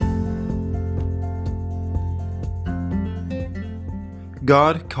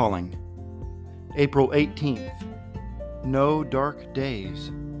God Calling, April 18th. No dark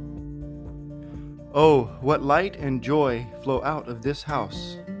days. Oh, what light and joy flow out of this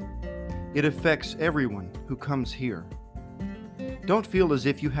house. It affects everyone who comes here. Don't feel as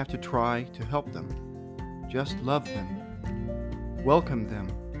if you have to try to help them. Just love them. Welcome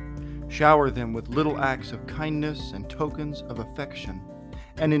them. Shower them with little acts of kindness and tokens of affection,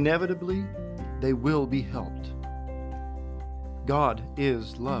 and inevitably, they will be helped. God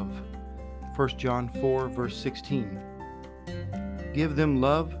is love. 1 John 4, verse 16. Give them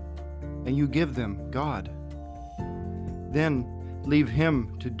love, and you give them God. Then leave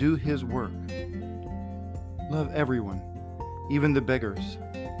Him to do His work. Love everyone, even the beggars.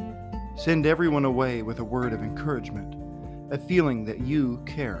 Send everyone away with a word of encouragement, a feeling that you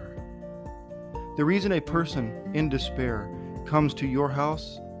care. The reason a person in despair comes to your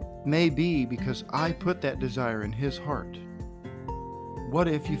house may be because I put that desire in his heart. What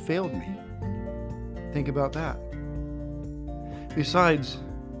if you failed me? Think about that. Besides,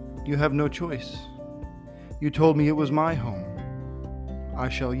 you have no choice. You told me it was my home. I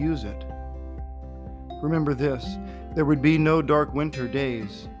shall use it. Remember this, there would be no dark winter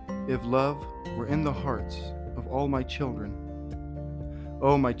days if love were in the hearts of all my children.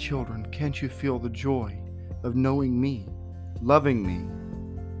 Oh, my children, can't you feel the joy of knowing me, loving me,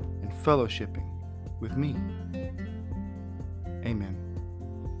 and fellowshipping with me? Amen.